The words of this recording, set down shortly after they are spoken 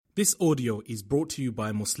This audio is brought to you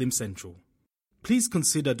by Muslim Central. Please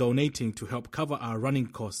consider donating to help cover our running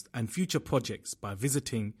costs and future projects by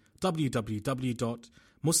visiting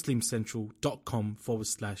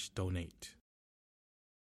www.muslimcentral.com/donate.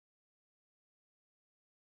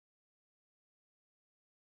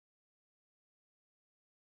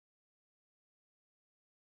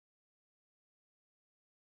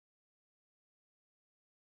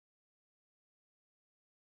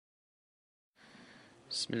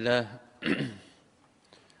 بسم الله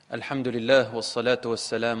الحمد لله والصلاة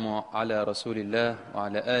والسلام على رسول الله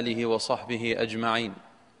وعلى آله وصحبه أجمعين.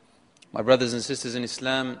 My brothers and sisters in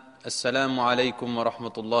Islam, Assalamu alaikum wa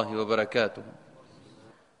rahmatullahi wa barakatuh.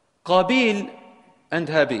 Qabil and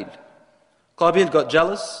Habil. Qabil got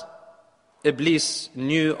jealous. Iblis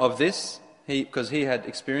knew of this because he had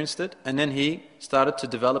experienced it, and then he started to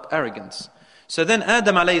develop arrogance. So then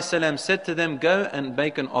Adam alayhi salam said to them, go and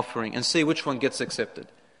make an offering and see which one gets accepted.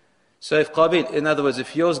 So if Qabil, in other words,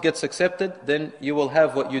 if yours gets accepted, then you will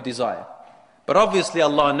have what you desire. But obviously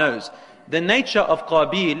Allah knows the nature of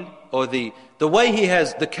Qabil, or the way he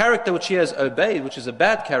has, the character which he has obeyed, which is a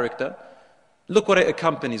bad character. Look what it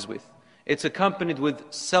accompanies with. It's accompanied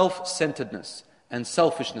with self-centeredness and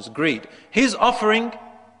selfishness, greed. His offering,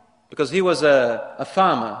 because he was a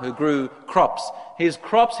farmer who grew crops. His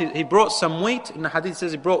crops, he brought some wheat. In the hadith it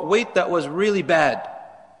says he brought wheat that was really bad.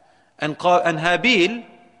 And Habil,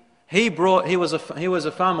 he was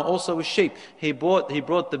a farmer also with sheep. He brought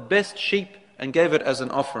the best sheep and gave it as an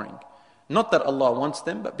offering. Not that Allah wants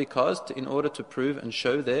them, but in order to prove and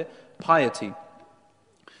show their piety.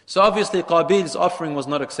 So obviously Qabil's offering was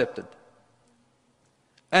not accepted.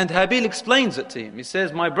 And Habil explains it to him. He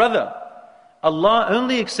says, my brother, Allah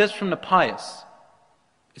only accepts from the pious.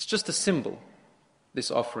 It's just a symbol,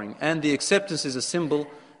 this offering. And the acceptance is a symbol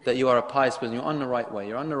that you are a pious person. You're on the right way.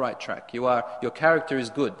 You're on the right track. Your character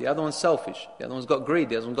is good. The other one's selfish. The other one's got greed.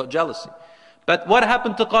 The other one's got jealousy. But what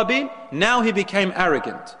happened to Qabil? Now he became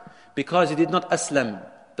arrogant because he did not aslam.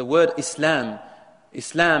 The word Islam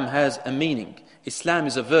has a meaning. Islam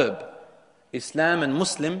is a verb. Islam and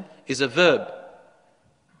Muslim is a verb.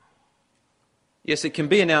 Yes, it can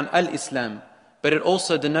be a noun, al-Islam, but it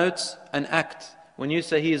also denotes an act. When you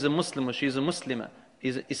say he is a Muslim or she is a Muslimah,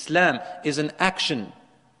 Islam is an action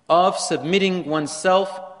of submitting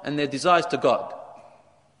oneself and their desires to God.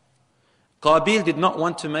 Qabil did not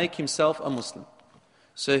want to make himself a Muslim,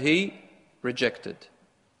 so he rejected.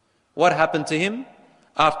 What happened to him?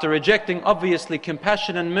 After rejecting, obviously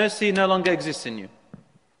compassion and mercy no longer exists in you.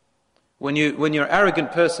 When you're an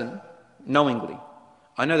arrogant person, knowingly,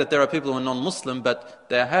 I know that there are people who are non-Muslim, but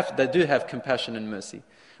they do have compassion and mercy.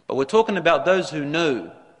 But we're talking about those who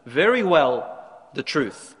know very well the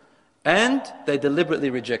truth, and they deliberately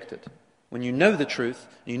reject it. When you know the truth,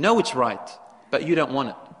 you know it's right, but you don't want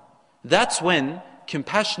it. That's when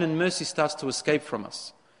compassion and mercy starts to escape from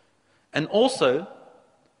us. And also,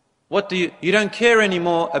 you don't care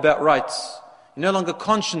anymore about rights. You're no longer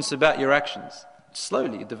conscious about your actions.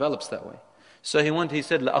 Slowly, it develops that way. So he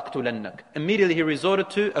said, لَأَقْتُلَنَّكَ. Immediately he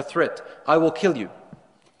resorted to a threat. I will kill you.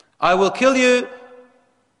 I will kill you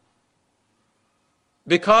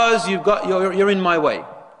because you're in my way.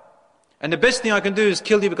 And the best thing I can do is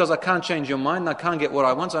kill you because I can't change your mind, and I can't get what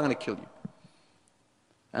I want, so I'm going to kill you.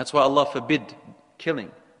 That's why Allah forbid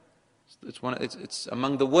killing. It's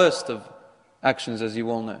among the worst of actions, as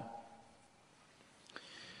you all know.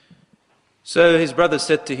 So his brother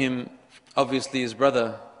said to him, obviously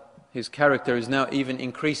his character is now even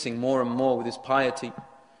increasing more and more with his piety.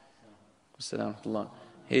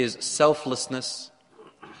 His selflessness,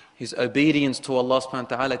 his obedience to Allah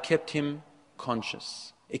subhanahu wa ta'ala kept him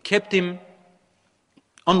conscious. It kept him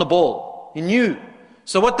on the ball. He knew.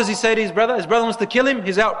 So what does he say to his brother? His brother wants to kill him.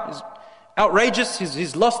 He's outrageous.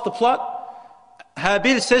 He's lost the plot.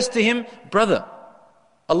 Habil says to him, brother,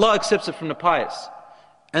 Allah accepts it from the pious.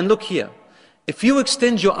 And look here. If you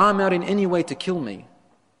extend your arm out in any way to kill me,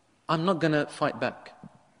 I'm not going to fight back.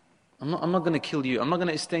 I'm not going to kill you. I'm not going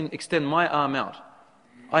to extend my arm out.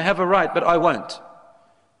 I have a right, but I won't.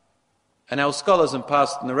 And our scholars and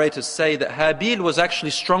past narrators say that Habil was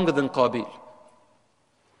actually stronger than Qabil.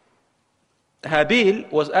 Habil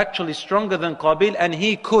was actually stronger than Qabil, and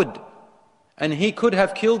he could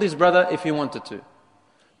have killed his brother if he wanted to.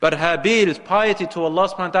 But Habil's piety to Allah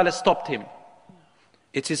subhanahu wa ta'ala stopped him.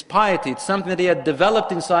 It's his piety, it's something that he had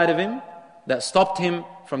developed inside of him that stopped him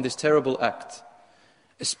from this terrible act.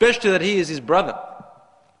 Especially that he is his brother.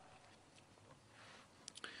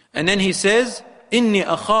 And then he says, إِنِّي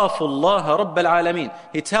أَخَافُ اللَّهَ رَبَّ الْعَالَمِينَ.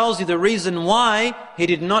 He tells you the reason why he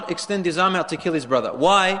did not extend his arm out to kill his brother.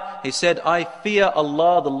 Why? He said, I fear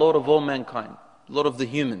Allah, the Lord of all mankind. a lot of the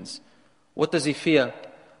humans. What does he fear?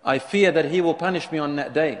 I fear that he will punish me on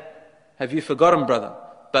that day. Have you forgotten, brother?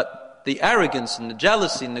 But the arrogance and the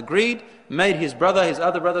jealousy and the greed made his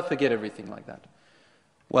other brother, forget everything like that.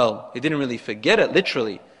 Well, he didn't really forget it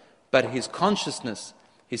literally, but his consciousness,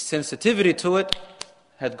 his sensitivity to it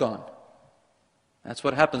had gone. That's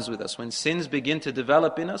what happens with us. When sins begin to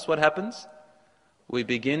develop in us, what happens? We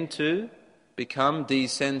begin to become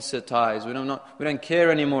desensitized. We don't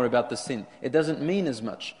care anymore about the sin. It doesn't mean as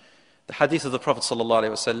much. The hadith of the Prophet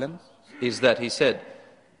ﷺ is that he said,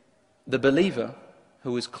 the believer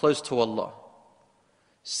who is close to Allah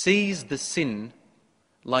sees the sin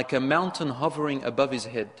like a mountain hovering above his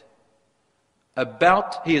head.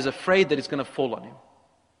 He is afraid that it's going to fall on him.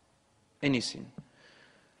 Any sin.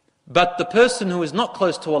 But the person who is not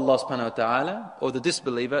close to Allah subhanahu wa ta'ala, or the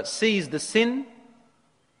disbeliever, sees the sin,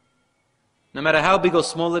 no matter how big or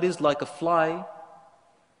small it is, like a fly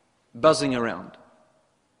buzzing around.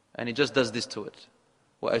 And he just does this to it.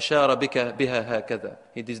 وَأَشَارَ بِهَا هَكَذَا.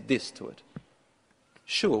 He does this to it.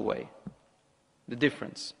 Shoo away. The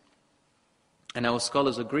difference. And our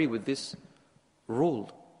scholars agree with this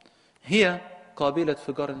rule. Here, Qabil had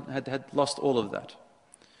forgotten, had lost all of that.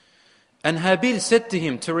 And Habil said to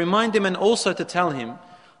him, to remind him and also to tell him,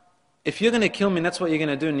 if you're going to kill me and that's what you're going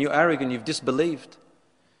to do and you're arrogant, you've disbelieved,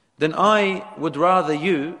 then I would rather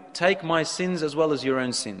you take my sins as well as your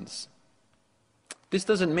own sins. This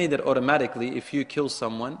doesn't mean that automatically if you kill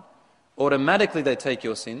someone, automatically they take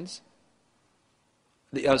your sins.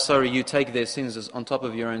 You take their sins as on top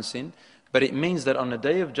of your own sin. But it means that on the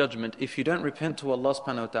day of judgment, if you don't repent to Allah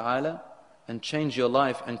subhanahu wa ta'ala and change your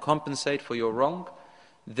life and compensate for your wrong,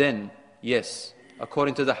 then yes,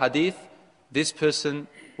 according to the hadith, this person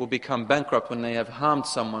will become bankrupt when they have harmed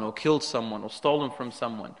someone or killed someone or stolen from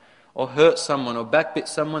someone or hurt someone or backbit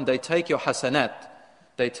someone. They take your hasanat.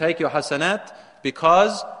 They take your hasanat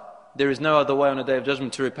because there is no other way on the day of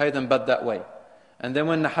judgment to repay them but that way. And then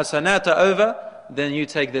when the hasanat are over, then you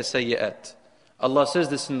take their sayyi'at. Allah says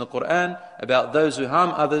this in the Quran about those who harm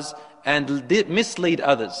others and mislead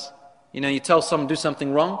others. You tell someone do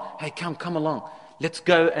something wrong. Hey, come along. Let's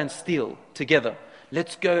go and steal together.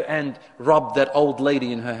 Let's go and rob that old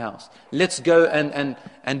lady in her house. Let's go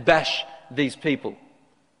and bash these people.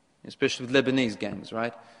 Especially with Lebanese gangs,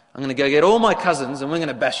 right? I'm going to go get all my cousins and we're going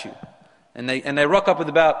to bash you. And they rock up with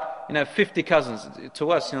about 50 cousins.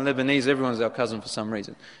 To us, Lebanese, everyone's our cousin for some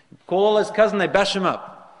reason. Call all his cousins, they bash him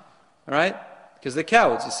up. All right? Because they're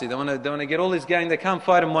cowards, you see. They want to get all his gang. They can't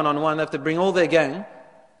fight them one-on-one. They have to bring all their gang,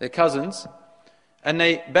 their cousins, and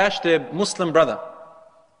they bash their Muslim brother,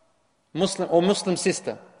 Muslim or Muslim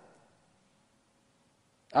sister.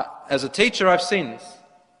 As a teacher, I've seen this.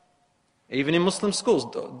 Even in Muslim schools,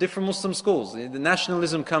 different Muslim schools. The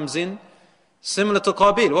nationalism comes in, similar to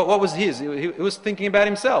Qabil. What was his? He was thinking about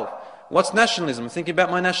himself. What's nationalism? I'm thinking about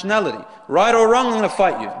my nationality. Right or wrong, I'm going to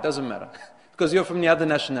fight you. It doesn't matter. Because you're from the other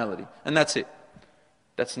nationality. And that's it.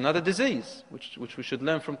 That's another disease, which we should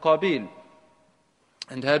learn from Qabil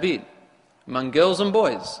and Habil, among girls and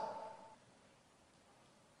boys.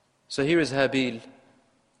 So here is Habil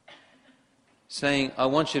saying, I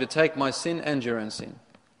want you to take my sin and your own sin.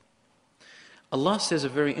 Allah says a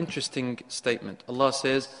very interesting statement. Allah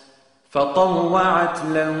says, فَطَوَّعَتْ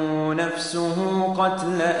لَهُ نَفْسُهُ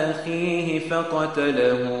قَتْلَ أَخِيهِ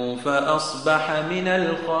فَقَتَلَهُ فَأَصْبَحَ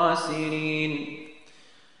مِنَ الْخَاسِرِينَ.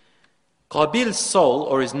 Qabil's soul,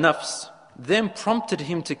 or his nafs, then prompted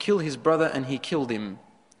him to kill his brother and he killed him.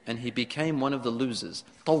 And he became one of the losers.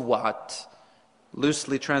 طَوَّعَتْ,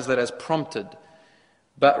 loosely translated as prompted.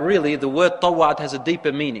 But really the word طَوَّعَتْ has a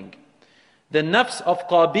deeper meaning. The nafs of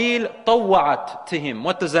Qabil طَوَّعَتْ to him.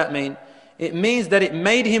 What does that mean? It means that it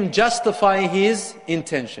made him justify his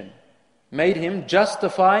intention. Made him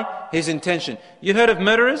justify his intention. You heard of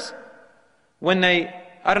murderers?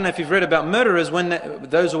 I don't know if you've read about murderers, when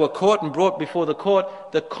those who were caught and brought before the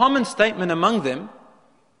court, the common statement among them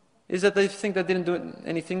is that they think they didn't do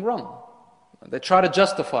anything wrong. They try to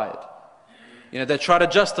justify it. They try to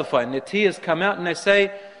justify it, and their tears come out and they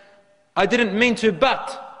say, I didn't mean to,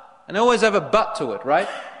 but. And they always have a but to it, right?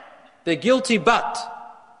 They're guilty, but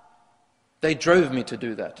they drove me to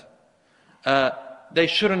do that. They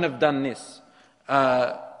shouldn't have done this.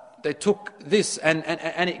 They took this and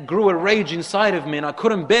it grew a rage inside of me and I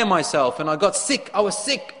couldn't bear myself and I got sick. I was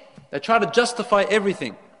sick. They try to justify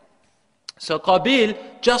everything. So Qabil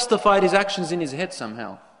justified his actions in his head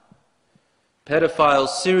somehow. Pedophiles,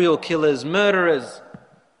 serial killers, murderers,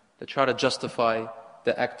 they try to justify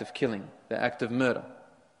the act of killing, the act of murder.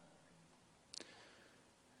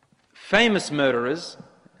 Famous murderers,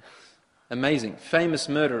 amazing, famous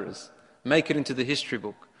murderers make it into the history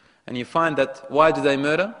book. And you find that, why do they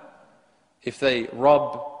murder? If they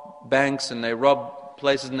rob banks and they rob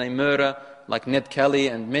places and they murder, like Ned Kelly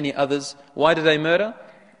and many others, why do they murder?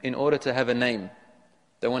 In order to have a name.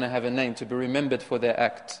 They want to have a name, to be remembered for their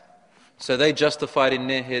act. So they justify it in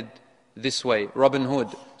their head this way. Robin Hood,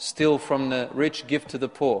 steal from the rich, give to the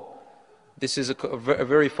poor. This is a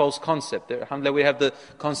very false concept. Alhamdulillah, we have the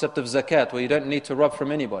concept of zakat, where you don't need to rob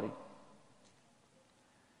from anybody.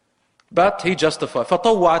 But he justified.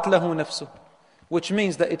 فَطَوَّعَتْ لَهُ نَفْسُهُ, which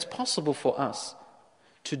means that it's possible for us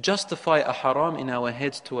to justify a haram in our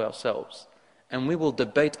heads to ourselves. And we will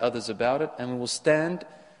debate others about it, and we will stand,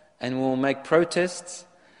 and we will make protests,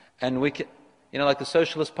 and we can, like the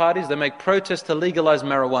socialist parties, they make protests to legalize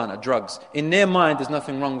marijuana, drugs. In their mind, there's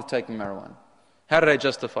nothing wrong with taking marijuana. How do they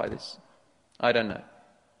justify this? I don't know.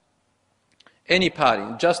 Any party,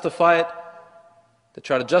 justify it, they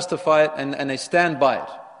try to justify it, and they stand by it.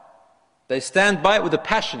 They stand by it with a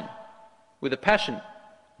passion.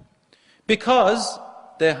 Because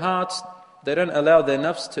their hearts, they don't allow their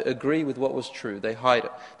nafs to agree with what was true. They hide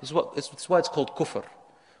it. This is why it's called kufr.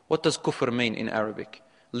 What does kufr mean in Arabic?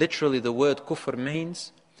 Literally, the word kufr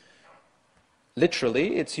means,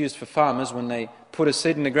 it's used for farmers when they put a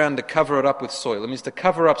seed in the ground to cover it up with soil. It means to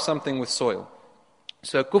cover up something with soil.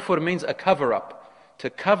 So kufr means a cover up. To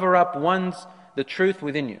cover up the truth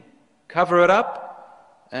within you. Cover it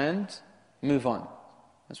up and move on.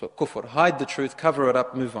 That's what kufr. Hide the truth, cover it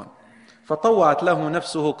up, move on. فَطَوَّعَتْ لَهُ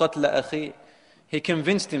نَفْسُهُ قَتْلَ أَخِيهِ. He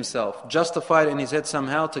convinced himself, justified in his head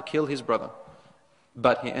somehow to kill his brother.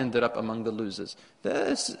 But he ended up among the losers.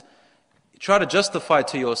 Try to justify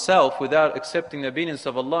to yourself without accepting the obedience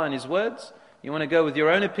of Allah and His words. You want to go with your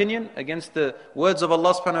own opinion against the words of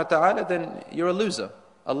Allah subhanahu wa ta'ala, then you're a loser.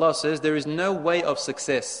 Allah says there is no way of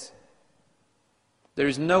success. There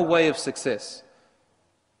is no way of success.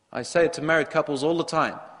 I say it to married couples all the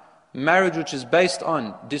time. Marriage which is based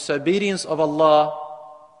on disobedience of Allah,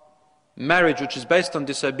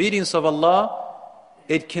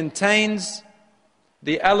 it contains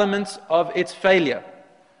the elements of its failure.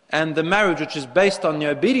 And the marriage which is based on the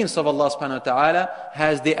obedience of Allah subhanahu wa ta'ala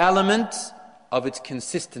has the element of its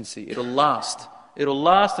consistency. It'll last. It'll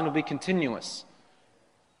last and it'll be continuous.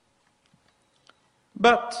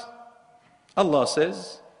 But Allah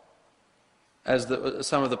says, as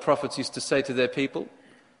some of the prophets used to say to their people,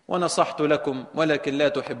 وَنَصَحْتُ لَكُمْ وَلَكِنْ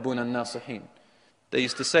لَا تُحِبُّونَ النَّاصِحِينَ. They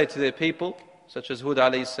used to say to their people, such as Hud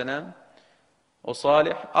alayhi salam, or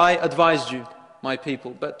Salih, I advised you, my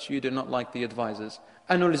people, but you do not like the advisors.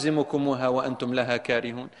 أَنُلْزِمُكُمُوهَا وَأَنْتُمْ لَهَا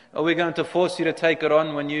كَارِهُونَ. Are we going to force you to take it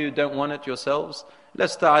on when you don't want it yourselves?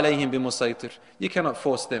 لَسْتَ عَلَيْهِمْ بِمُسَيْطِرٍ. You cannot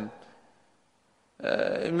force them.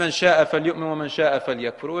 مَنْ شَاءَ فَلْيُؤْمِنْ وَمَنْ شَاءَ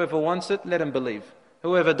فَلْيَكْفُرْ. Whoever wants it, let him believe.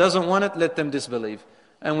 Whoever doesn't want it, let them disbelieve.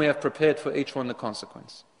 And we have prepared for each one the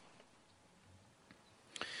consequence.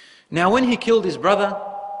 Now when he killed his brother,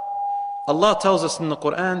 Allah tells us in the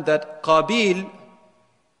Quran that Qabil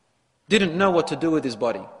didn't know what to do with his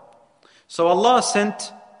body. So Allah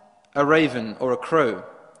sent a raven or a crow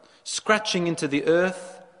scratching into the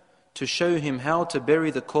earth to show him how to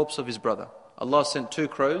bury the corpse of his brother. Allah sent 2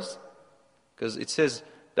 crows, because it says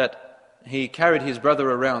that he carried his brother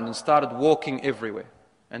around and started walking everywhere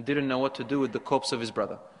and didn't know what to do with the corpse of his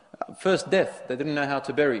brother. First death, they didn't know how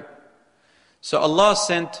to bury. So Allah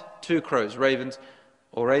sent 2 crows, ravens,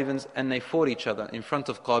 and they fought each other in front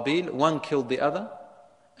of Qabil. One killed the other,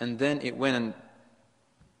 and then it went and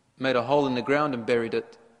made a hole in the ground and buried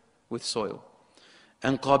it with soil.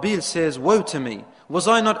 And Qabil says, woe to me, was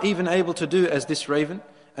I not even able to do as this raven,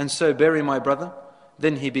 and so bury my brother?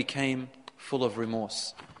 Then he became full of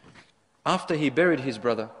remorse. After he buried his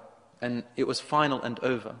brother, and it was final and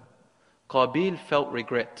over, Qabil felt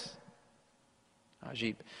regret.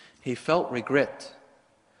 Ajib. He felt regret.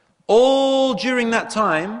 All during that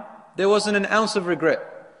time, there wasn't an ounce of regret.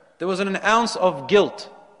 There wasn't an ounce of guilt.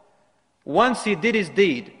 Once he did his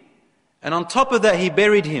deed, and on top of that he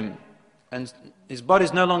buried him, and his body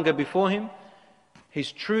is no longer before him,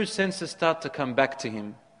 his true senses start to come back to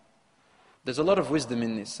him. There's a lot of wisdom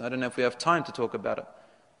in this. I don't know if we have time to talk about it.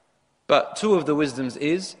 But 2 of the wisdoms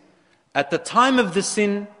is, at the time of the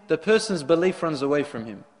sin, the person's belief runs away from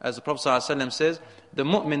him. As the Prophet ﷺ says, the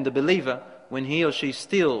mu'min, the believer, when he or she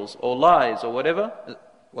steals or lies or whatever,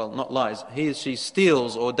 well, not lies, he or she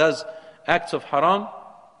steals or does acts of haram,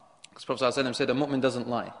 because Prophet ﷺ said a mu'min doesn't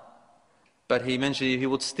lie. But he mentioned he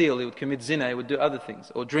would steal, he would commit zina, he would do other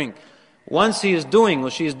things, or drink. Once he is doing or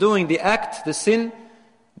she is doing the act, the sin,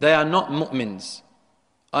 they are not mu'mins.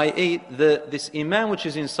 I.e., this iman which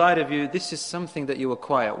is inside of you, this is something that you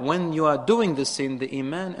acquire. When you are doing the sin, the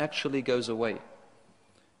iman actually goes away.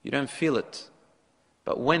 You don't feel it.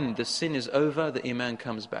 But when the sin is over, the iman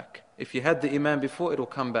comes back. If you had the iman before, it will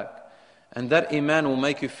come back. And that iman will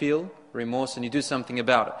make you feel remorse and you do something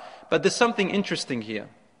about it. But there's something interesting here.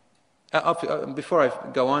 Before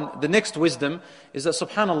I go on, the next wisdom is that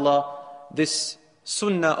subhanallah, this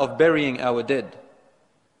sunnah of burying our dead,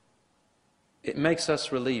 it makes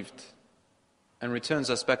us relieved and returns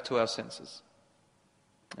us back to our senses.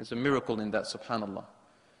 There's a miracle in that, subhanallah.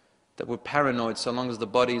 That we're paranoid so long as the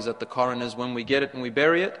body is at the coroner's. When we get it and we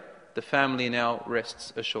bury it, the family now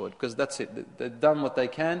rests assured. Because that's it. They've done what they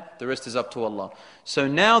can, the rest is up to Allah. So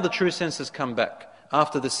now the true senses come back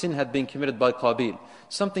after the sin had been committed by Qabil.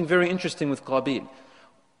 Something very interesting with Qabil.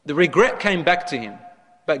 The regret came back to him.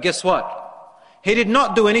 But guess what? He did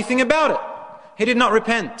not do anything about it. He did not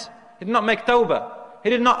repent. He did not make tawbah. He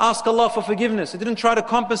did not ask Allah for forgiveness. He didn't try to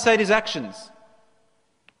compensate his actions.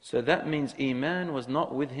 So that means Iman was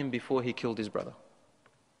not with him before he killed his brother.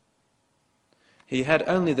 He had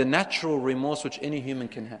only the natural remorse which any human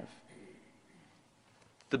can have.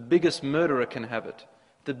 The biggest murderer can have it.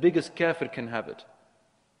 The biggest kafir can have it.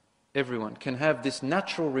 Everyone can have this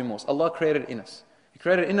natural remorse. Allah created it in us. He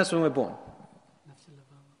created it in us when we're born.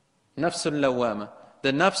 Nafsul lawama.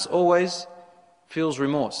 The nafs always feels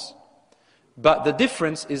remorse. But the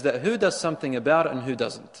difference is that who does something about it and who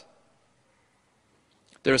doesn't.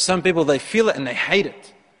 There are some people, they feel it and they hate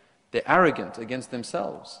it. They're arrogant against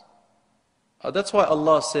themselves. That's why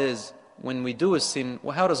Allah says, when we do a sin,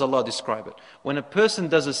 well, how does Allah describe it? When a person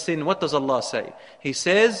does a sin, what does Allah say? He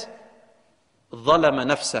says, ظَلَمَ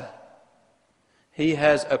نَفْسَهُ. He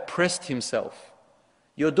has oppressed himself.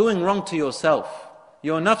 You're doing wrong to yourself.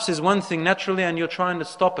 Your nafs is one thing naturally and you're trying to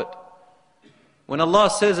stop it. When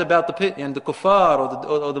Allah says about the kuffar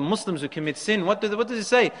or the Muslims who commit sin, what does He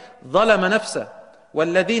say? ظَلَمَ نَفْسَهُ.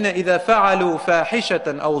 وَالَّذِينَ إِذَا فَعَلُوا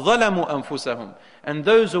فَاحِشَةً أَوْ ظَلَمُوا أَنفُسَهُم. And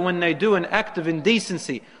those who, when they do an act of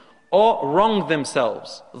indecency or wrong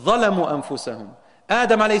themselves, ظَلَمُوا أَنفُسَهُم.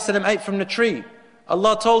 Adam alayhi salam ate from the tree.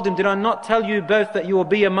 Allah told him, did I not tell you both that you will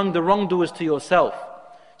be among the wrongdoers to yourself?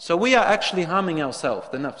 So we are actually harming ourselves,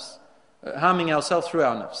 the nafs. Harming ourselves through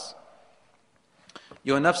our nafs.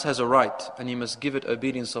 Your nafs has a right and you must give it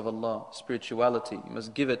obedience of Allah, spirituality. You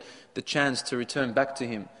must give it the chance to return back to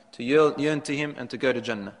Him, to yearn to Him and to go to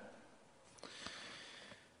Jannah.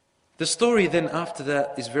 The story then after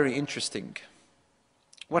that is very interesting.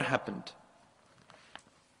 What happened?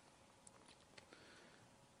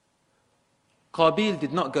 Qabil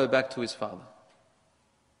did not go back to his father.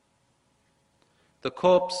 The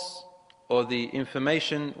corpse or the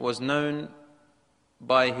information was known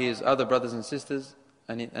by his other brothers and sisters,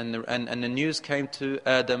 and the news came to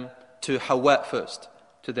Adam, to Hawa first,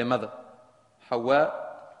 to their mother. Hawa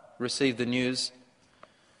received the news.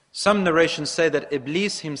 Some narrations say that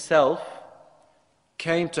Iblis himself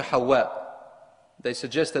came to Hawa. They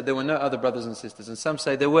suggest that there were no other brothers and sisters, and some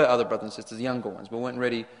say there were other brothers and sisters, younger ones, but weren't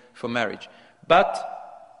ready for marriage.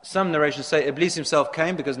 But some narrations say Iblis himself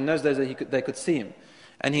came because in those days they could see him.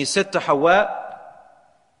 And he said to Hawa,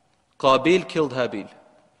 Qabil killed Habil.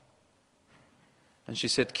 And she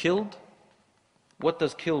said, killed? What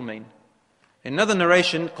does kill mean? In another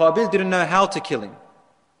narration, Qabil didn't know how to kill him.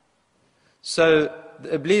 So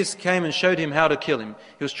Iblis came and showed him how to kill him.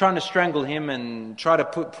 He was trying to strangle him and try to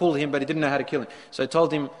pull him, but he didn't know how to kill him. So he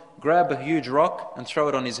told him, grab a huge rock and throw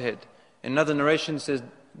it on his head. In another narration it says,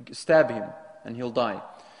 stab him and he'll die.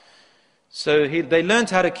 So they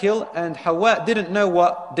learned how to kill, and Hawa didn't know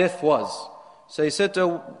what death was. So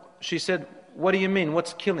she said, what do you mean?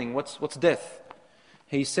 What's killing? What's death?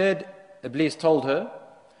 He said, Iblis told her,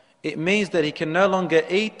 it means that he can no longer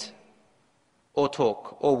eat or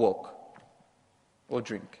talk or walk or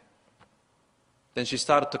drink. Then she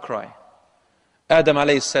started to cry. Adam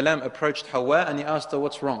alayhi salam approached Hawa and he asked her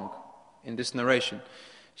what's wrong in this narration.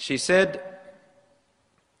 She said,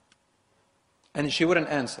 and she wouldn't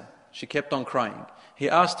answer. She kept on crying. He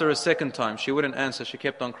asked her a second time. She wouldn't answer. She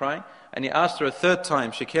kept on crying. And he asked her a third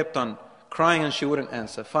time. She kept on crying and she wouldn't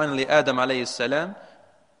answer. Finally, Adam alayhi salam,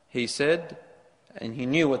 he said, and he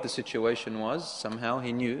knew what the situation was. Somehow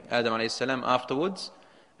he knew, Adam alayhi salam, afterwards.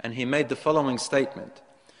 And he made the following statement.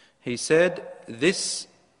 He said, this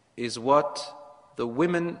is what the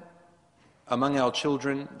women among our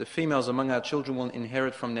children, the females among our children will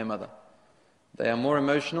inherit from their mother. They are more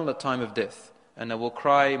emotional at time of death. And they will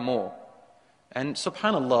cry more. And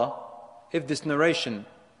subhanallah, if this narration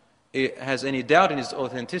it has any doubt in its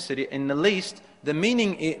authenticity, in the least, the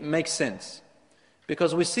meaning it makes sense.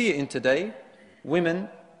 Because we see it in today, women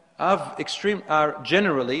are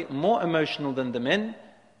generally more emotional than the men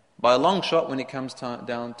by a long shot when it comes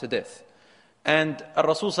down to death. And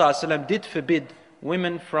Rasul ﷺ did forbid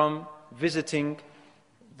women from visiting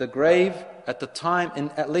the grave at the time, and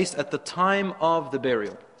at least at the time of the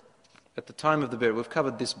burial. At the time of the burial. We've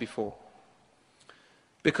covered this before.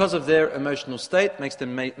 Because of their emotional state, makes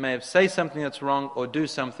them may have say something that's wrong or do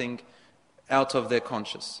something out of their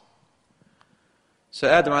conscience. So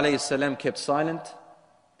Adam alayhi salam kept silent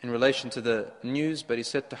in relation to the news, but he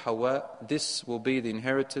said to Hawa, this will be the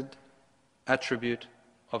inherited attribute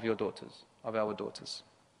of your daughters, of our daughters.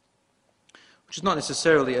 Which is not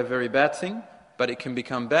necessarily a very bad thing, but it can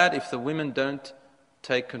become bad if the women don't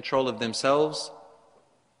take control of themselves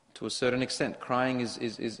to a certain extent. Crying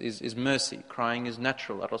is mercy. Crying is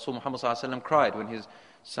natural. Rasul Muhammad ﷺ cried when his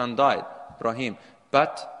son died, Ibrahim.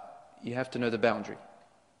 But you have to know the boundary.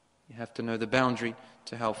 You have to know the boundary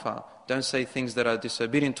to how far. Don't say things that are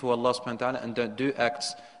disobedient to Allah subhanahu wa ta'ala, and don't do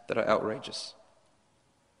acts that are outrageous.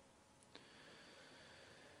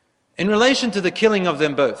 In relation to the killing of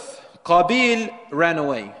them both, Qabil ran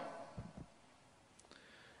away.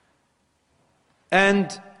 And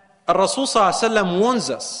Rasul ﷺ warns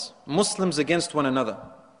us, Muslims, against one another.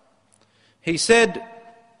 He said,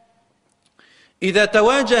 إذا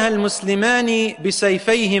تواجه المسلمان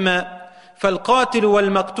بسيفيهما فالقاتل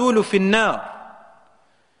والمقتول في النار.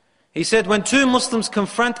 He said, when two Muslims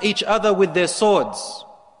confront each other with their swords,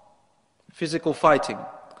 physical fighting,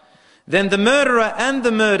 then the murderer and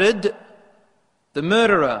the murdered, the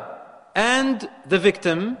murderer and the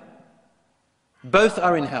victim, both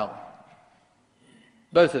are in hell.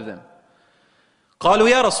 Both of them. قالوا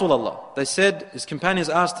يا رسول الله. They said, his companions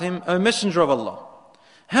asked him, O Messenger of Allah,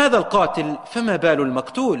 هذا القاتل فما بال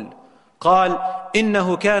المقتول؟ قال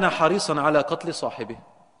إنه كان حريصا على قتل صاحبه.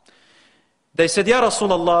 They said, Ya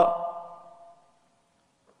Rasulullah,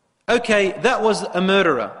 okay, that was a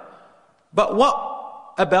murderer, but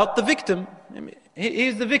what about the victim?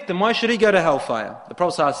 He's the victim, why should he go to hellfire? The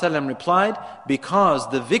Prophet ﷺ replied, because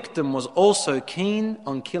the victim was also keen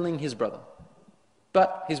on killing his brother.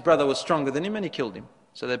 But his brother was stronger than him and he killed him.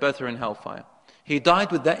 So they both are in hellfire. He died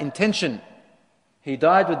with that intention. He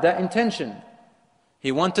died with that intention.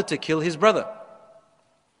 He wanted to kill his brother.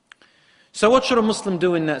 So what should a Muslim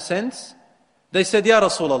do in that sense? They said, Ya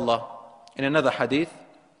Rasulullah, in another hadith,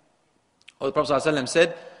 or the Prophet ﷺ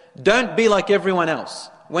said, don't be like everyone else.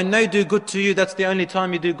 When they do good to you, that's the only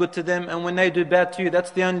time you do good to them. And when they do bad to you,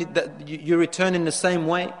 that's the only, that you return in the same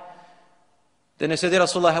way. Then they said, Ya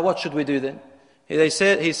Rasulullah, what should we do then? He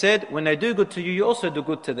said, when they do good to you, you also do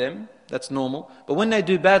good to them. That's normal. But when they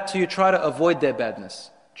do bad to you, try to avoid their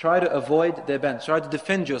badness. Try to avoid their badness. Try to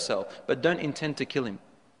defend yourself. But don't intend to kill him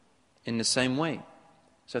in the same way,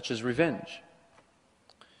 such as revenge.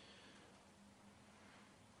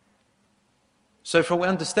 So if we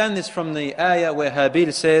understand this from the ayah where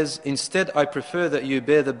Habil says, instead I prefer that you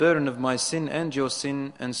bear the burden of my sin and your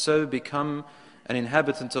sin, and so become an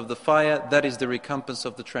inhabitant of the fire, that is the recompense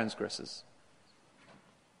of the transgressors.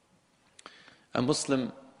 A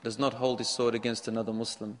Muslim does not hold his sword against another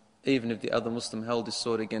Muslim, even if the other Muslim held his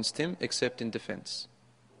sword against him, except in defense,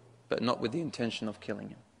 but not with the intention of killing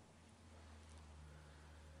him.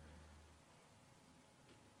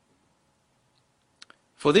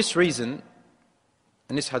 For this reason,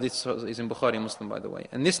 and this hadith is in Bukhari and Muslim, by the way,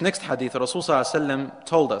 and this next hadith, Rasul ﷺ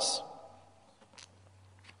told us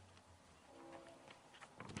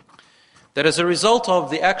that as a result of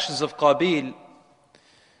the actions of Qabil,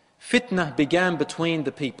 fitna began between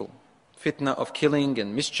the people. Fitna of killing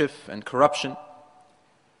and mischief and corruption.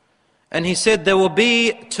 And he said there will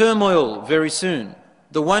be turmoil very soon.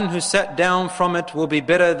 The one who sat down from it will be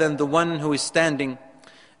better than the one who is standing.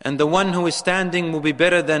 And the one who is standing will be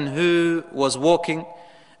better than who was walking.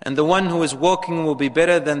 And the one who is walking will be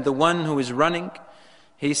better than the one who is running.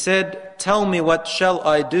 He said, tell me what shall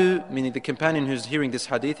I do, meaning the companion who's hearing this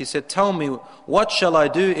hadith, he said, tell me what shall I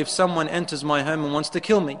do if someone enters my home and wants to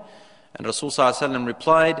kill me? And Rasul ﷺ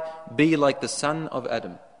replied, be like the son of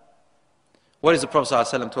Adam. What is the Prophet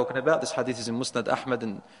ﷺ talking about? This hadith is in Musnad Ahmad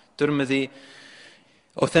and Tirmidhi,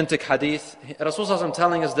 authentic hadith. Rasul ﷺ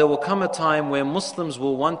telling us there will come a time where Muslims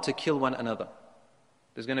will want to kill one another.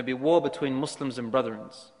 There's going to be war between Muslims and brethren.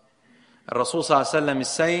 And Rasul ﷺ is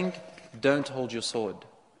saying, don't hold your sword.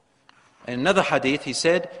 In another hadith, he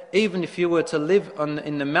said, even if you were to live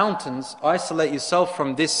in the mountains, isolate yourself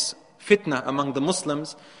from this fitna among the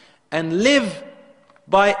Muslims, and live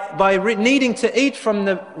by needing to eat from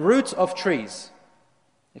the roots of trees.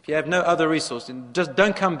 If you have no other resource, just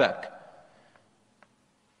don't come back.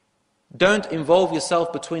 Don't involve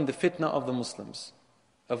yourself between the fitna of the Muslims.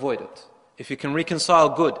 Avoid it. If you can reconcile,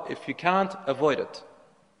 good. If you can't, avoid it.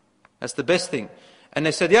 That's the best thing. And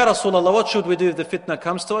they said, Ya Rasulullah, what should we do if the fitna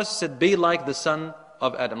comes to us? He said, be like the son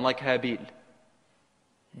of Adam, like Habil.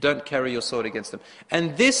 Don't carry your sword against them.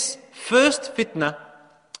 And this first fitna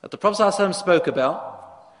that the Prophet ﷺ spoke about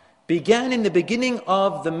began in the beginning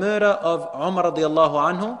of the murder of Umar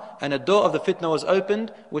radiallahu anhu, and a door of the fitna was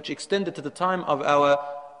opened which extended to the time of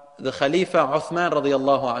the Khalifa Uthman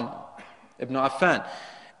radiallahu anhu, Ibn Affan.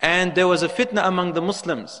 And there was a fitna among the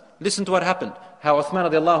Muslims. Listen to what happened, how Uthman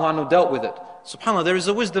radiallahu anhu dealt with it. SubhanAllah, there is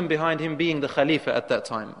a wisdom behind him being the Khalifa at that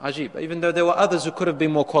time. Ajib, even though there were others who could have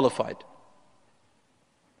been more qualified.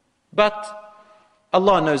 But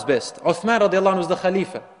Allah knows best. Uthman radiallahu anhu was the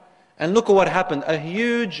Khalifa. And look at what happened, a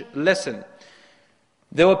huge lesson.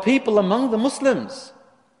 There were people among the Muslims,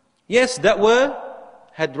 yes, that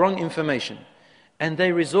had wrong information. And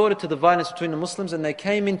they resorted to the violence between the Muslims, and they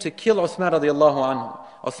came in to kill Uthman radiallahu anhu.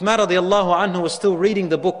 Uthman radiallahu anhu was still reading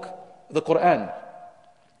the book, the Quran.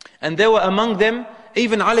 And there were among them,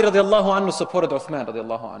 even Ali radiallahu anhu supported Uthman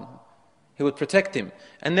radiallahu anhu. He would protect him.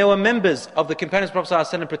 And there were members of the companions of the Prophet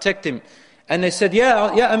ﷺ protect him. And they said, Ya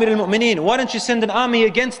Amir al-Mu'mineen, why don't you send an army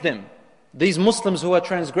against them? These Muslims who are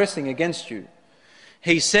transgressing against you.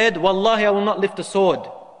 He said, Wallahi, I will not lift a sword.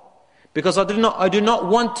 Because I do not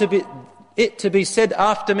want it to be said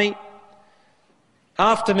after me,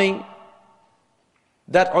 that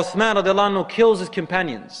Uthman radiallahu anhu kills his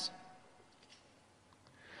companions.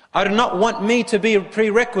 I do not want me to be a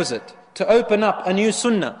prerequisite to open up a new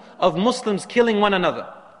sunnah of Muslims killing one another.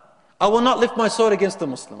 I will not lift my sword against the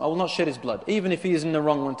Muslim. I will not shed his blood, even if he is in the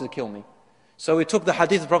wrong one to kill me. So we took the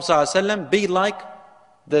hadith of the Prophet ﷺ, be like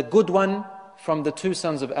the good one from the two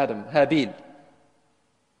sons of Adam, Habil.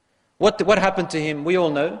 What happened to him, we all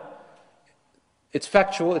know. It's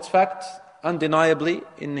factual, it's fact, undeniably,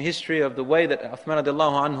 in the history of the way that Uthman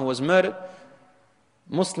radiallahu anhu was murdered.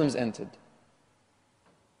 Muslims entered,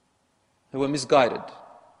 who were misguided.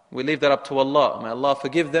 We leave that up to Allah. May Allah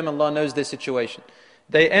forgive them, Allah knows their situation.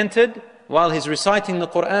 They entered, while he's reciting the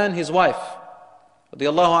Quran, his wife,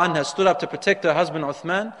 radiallahu anha, stood up to protect her husband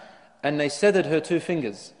Uthman, and they severed her 2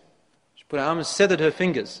 fingers. She put her arm and severed her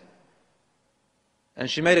fingers. And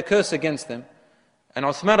she made a curse against them. And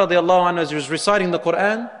Uthman radiallahu anhu, as he was reciting the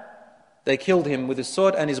Quran, they killed him with his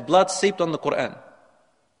sword, and his blood seeped on the Quran.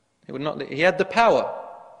 He had the power,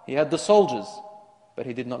 he had the soldiers, but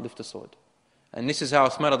he did not lift a sword. And this is how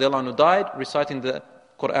Uthman radiallahu anhu died, reciting the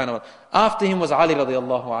Quran. After him was Ali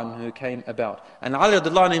radiallahu anhu, who came about. And Ali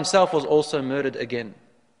radiallahu anhu himself was also murdered again.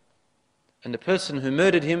 And the person who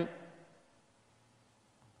murdered him,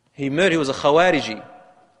 he was a Khawariji,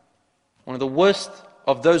 one of the worst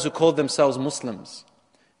of those who called themselves Muslims.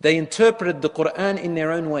 They interpreted the Quran in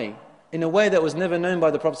their own way, in a way that was never known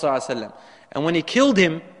by the Prophet ﷺ. And when he killed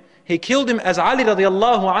him as Ali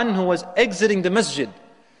radiallahu anhu was exiting the masjid.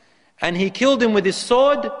 And he killed him with his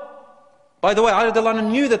sword. By the way, Ali radiallahu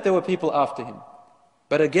anhu knew that there were people after him.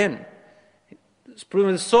 But again, he was with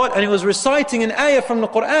his sword, and he was reciting an ayah from the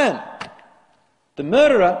Quran. The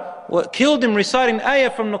murderer killed him reciting an ayah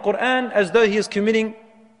from the Quran as though he is committing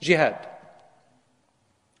jihad.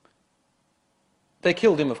 They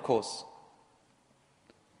killed him, of course.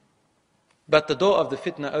 But the door of the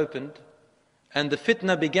fitna opened, and the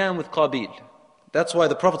fitna began with Qabil. That's why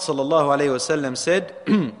the Prophet ﷺ said,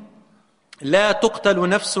 لا تقتل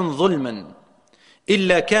نفس ظلما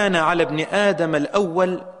إلا كان على ابن آدم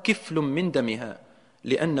الأول كفل من دمها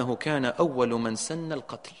لأنه كان أول من سن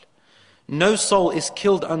القتل. No soul is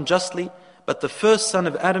killed unjustly, but the first son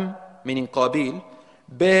of Adam, meaning Qabil,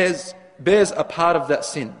 bears a part of that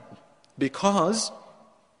sin, because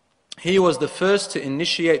he was the first to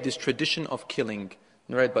initiate this tradition of killing,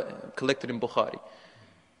 collected in Bukhari.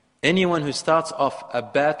 Anyone who starts off a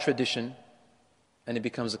bad tradition and it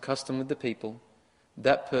becomes a custom with the people,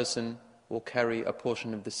 that person will carry a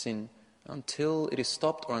portion of the sin until it is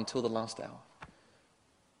stopped or until the last hour.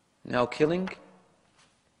 Now killing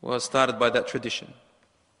was started by that tradition.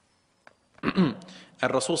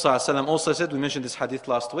 And Rasul ﷺ also said, we mentioned this hadith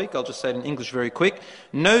last week, I'll just say it in English very quick,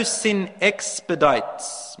 no sin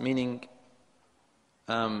expedites, meaning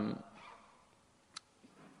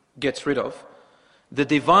gets rid of, the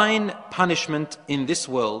divine punishment in this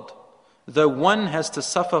world, though one has to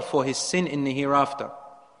suffer for his sin in the hereafter,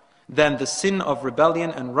 than the sin of rebellion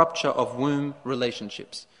and rupture of womb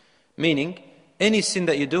relationships. Meaning, any sin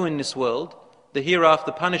that you do in this world, the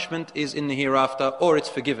hereafter punishment is in the hereafter, or it's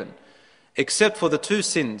forgiven. Except for the 2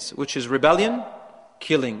 sins, which is rebellion,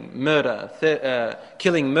 killing, murder,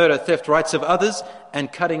 theft, rights of others,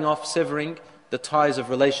 and cutting off, severing the ties of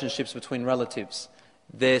relationships between relatives.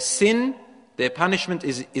 Their sin, their punishment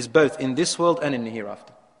is both in this world and in the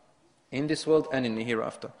hereafter. In this world and in the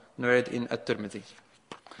hereafter. Narrated in At-Tirmidhi.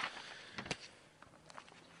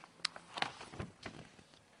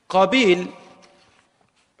 Qabil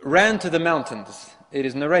ran to the mountains. It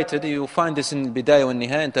is narrated, you will find this in Bidayah wa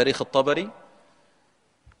Nihaya in Tarikh al-Tabari,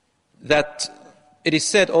 that it is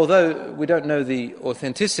said, although we don't know the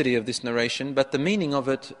authenticity of this narration, but the meaning of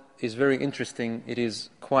it is very interesting. It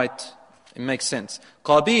makes sense.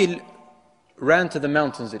 Qabil ran to the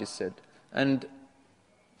mountains, it is said. And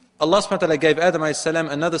Allah subhanahu wa ta'ala gave Adam alayhi salam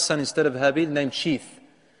another son instead of Habil named Sheeth.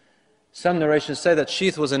 Some narrations say that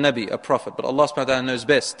Sheeth was a Nabi, a prophet, but Allah subhanahu wa ta'ala knows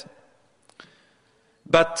best.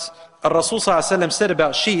 But Rasul sallallahu alayhi wa sallam said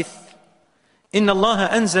about Sheeth, إِنَّ اللَّهَ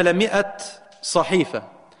أَنزَلَ مِئَةَ صَحِيفَةً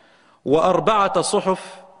وَأَرْبَعَةَ صُحُفٍ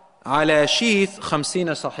عَلَى شِيث 50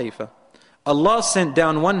 صَحِيفَةً. Allah sent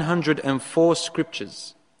down 104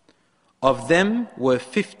 scriptures. Of them were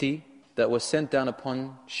 50 that were sent down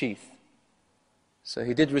upon Sheeth. So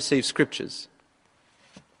he did receive scriptures.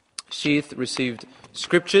 Sheeth received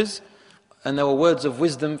scriptures, and there were words of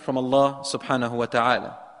wisdom from Allah subhanahu wa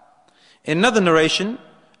ta'ala. In another narration,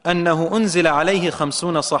 أَنَّهُ أُنزِلَ عَلَيْهِ 50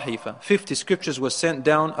 صَحِيفَةً. 50 scriptures were sent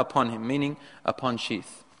down upon him, meaning upon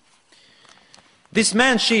Sheeth. This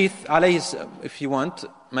man Sheeth, if you want,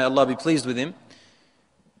 may Allah be pleased with him,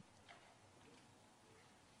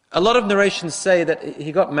 a lot of narrations say that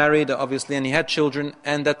he got married, obviously, and he had children,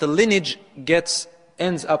 and that the lineage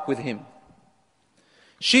ends up with him.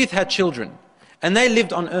 Sheeth had children, and they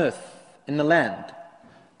lived on earth, in the land.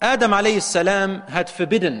 Adam alayhi salam had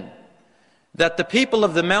forbidden that the people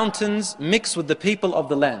of the mountains mix with the people of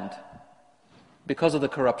the land because of the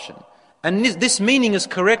corruption. And this meaning is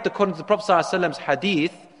correct according to the Prophet ﷺ's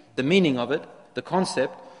hadith. The meaning of it, the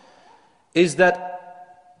concept, is that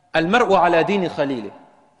al-mar'u ala dini khalili.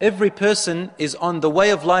 Every person is on the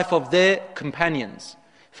way of life of their companions.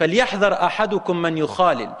 فَلْيَحْذَرْ أَحَدُكُمْ مَنْ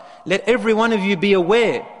يُخَالِلْ. Let every one of you be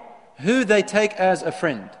aware who they take as a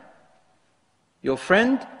friend. Your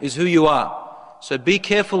friend is who you are. So be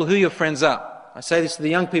careful who your friends are. I say this to the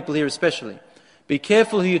young people here especially. Be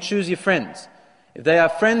careful who you choose your friends. If they are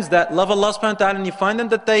friends that love Allah subhanahu wa ta'ala and you find them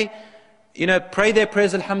that they, pray their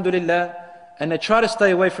prayers alhamdulillah, and they try to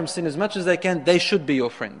stay away from sin as much as they can, they should be your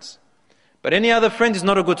friends. But any other friend is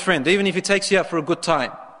not a good friend. Even if he takes you out for a good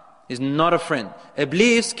time, he's not a friend.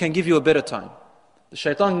 Iblis can give you a better time. The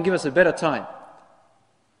shaitan can give us a better time.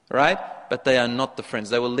 Right? But they are not the friends.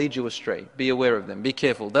 They will lead you astray. Be aware of them. Be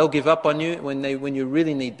careful. They'll give up on you when you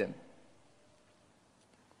really need them.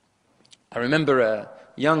 I remember a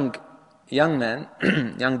young man,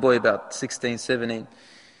 young boy about 16, 17.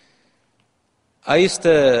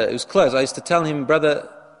 It was close. I used to tell him, brother,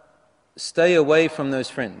 stay away from those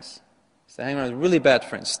friends. So hang around with really bad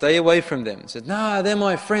friends. Stay away from them. He said, no, they're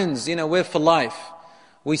my friends. We're for life.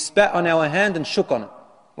 We spat on our hand and shook on it.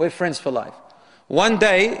 We're friends for life. One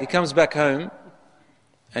day, he comes back home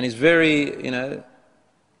and he's very,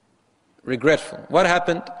 regretful. What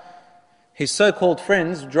happened? His so-called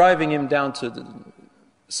friends driving him down to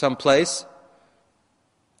some place,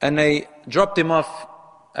 and they dropped him off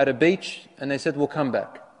at a beach and they said, we'll come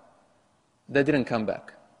back. They didn't come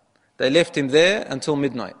back. They left him there until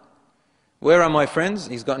midnight. Where are my friends?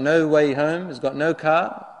 He's got no way home, he's got no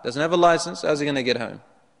car, doesn't have a license, how's he going to get home?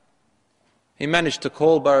 He managed to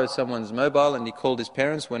borrow someone's mobile, and he called his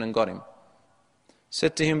parents, went and got him.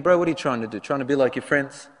 Said to him, bro, what are you trying to do? Trying to be like your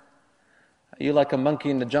friends? Are you like a monkey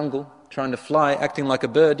in the jungle, trying to fly, acting like a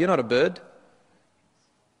bird? You're not a bird.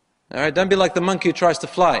 Alright, don't be like the monkey who tries to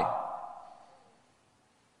fly.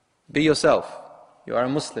 Be yourself. You are a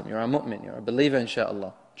Muslim, you are a mu'min, you are a believer,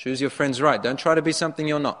 inshaAllah. Choose your friends right. Don't try to be something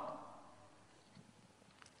you're not.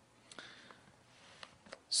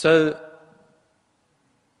 So,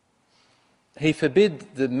 he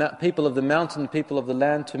forbid the people of the mountain, people of the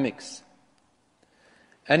land to mix.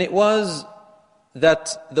 And it was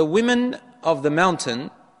that the women of the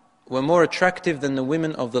mountain were more attractive than the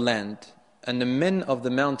women of the land. And the men of the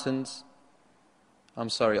mountains,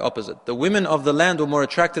 opposite. The women of the land were more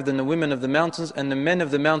attractive than the women of the mountains, and the men of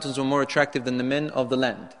the mountains were more attractive than the men of the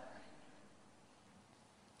land.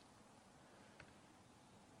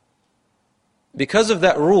 Because of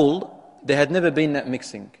that rule, there had never been that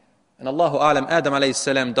mixing. And Allahu A'lam, Adam alayhi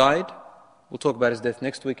salam died. We'll talk about his death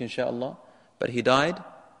next week, inshaAllah. But he died.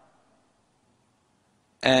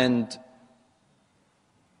 And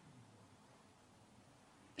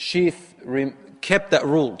Sheeth kept that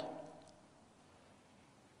rule.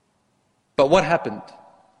 But what happened?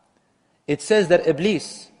 It says that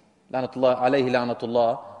Iblis, la'natullah alayhi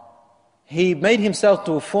la'natullah, he made himself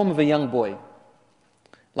to a form of a young boy,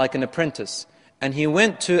 like an apprentice. And he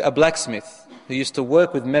went to a blacksmith who used to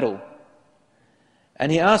work with metal.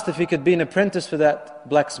 And he asked if he could be an apprentice for that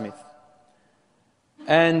blacksmith.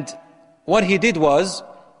 And what he did was,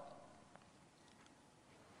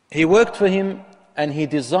 he worked for him and he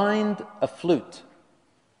designed a flute.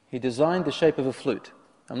 He designed the shape of a flute.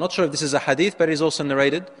 I'm not sure if this is a hadith, but it is also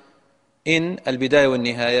narrated in Al-Bidayah wa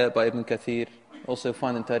Nihaya by Ibn Kathir, also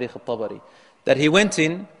found in Tarikh al-Tabari, that he went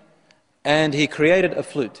in and he created a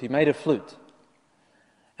flute. He made a flute.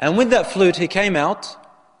 And with that flute, he came out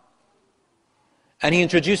and he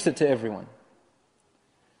introduced it to everyone.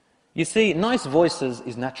 You see, nice voices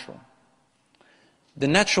is natural. The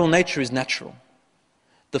natural nature is natural.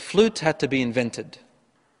 The flute had to be invented.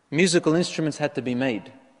 Musical instruments had to be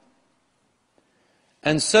made.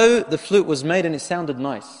 And so the flute was made and it sounded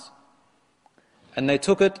nice. And they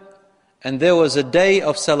took it, and there was a day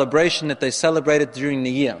of celebration that they celebrated during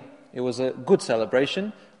the year. It was a good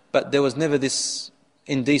celebration, but there was never this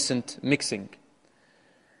indecent mixing.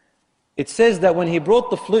 It says that when he brought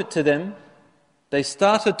the flute to them, they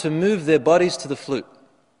started to move their bodies to the flute.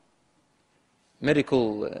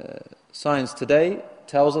 Medical science today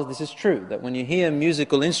tells us this is true, that when you hear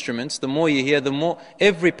musical instruments, the more you hear, the more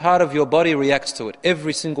every part of your body reacts to it.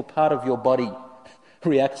 Every single part of your body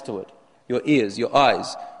reacts to it. Your ears, your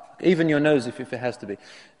eyes, even your nose if it has to be.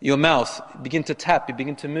 Your mouth, you begin to tap, you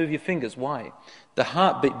begin to move your fingers. Why? The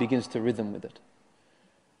heartbeat begins to rhythm with it.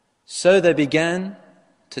 So they began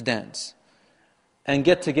to dance and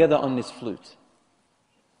get together on this flute.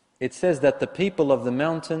 It says that the people of the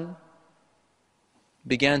mountain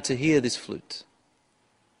began to hear this flute.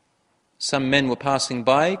 Some men were passing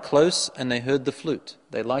by close and they heard the flute.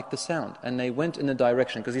 They liked the sound and they went in a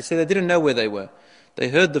direction, because you see they didn't know where they were. They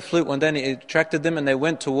heard the flute one day and it attracted them and they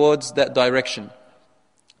went towards that direction.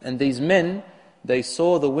 And these men, they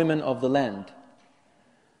saw the women of the land.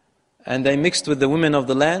 And they mixed with the women of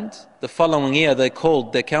the land. The following year they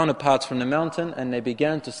called their counterparts from the mountain and they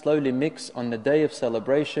began to slowly mix on the day of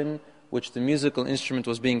celebration, which the musical instrument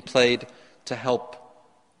was being played to help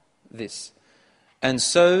this. And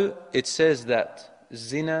so it says that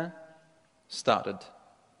zina started.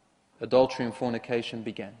 Adultery and fornication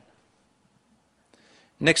began.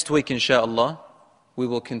 Next week, inshaAllah, we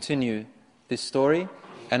will continue this story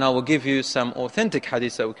and I will give you some authentic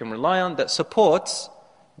hadith that we can rely on that supports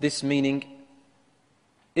this meaning.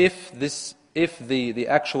 If the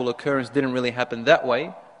actual occurrence didn't really happen that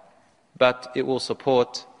way, but it will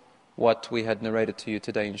support what we had narrated to you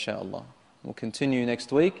today, inshaAllah. We'll continue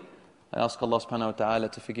next week. I ask Allah subhanahu wa ta'ala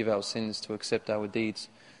to forgive our sins, to accept our deeds,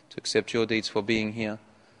 to accept your deeds for being here.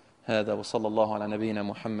 هذا وصلى الله على نبينا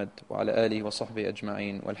محمد وعلى آله وصحبه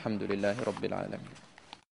أجمعين والحمد لله رب العالمين.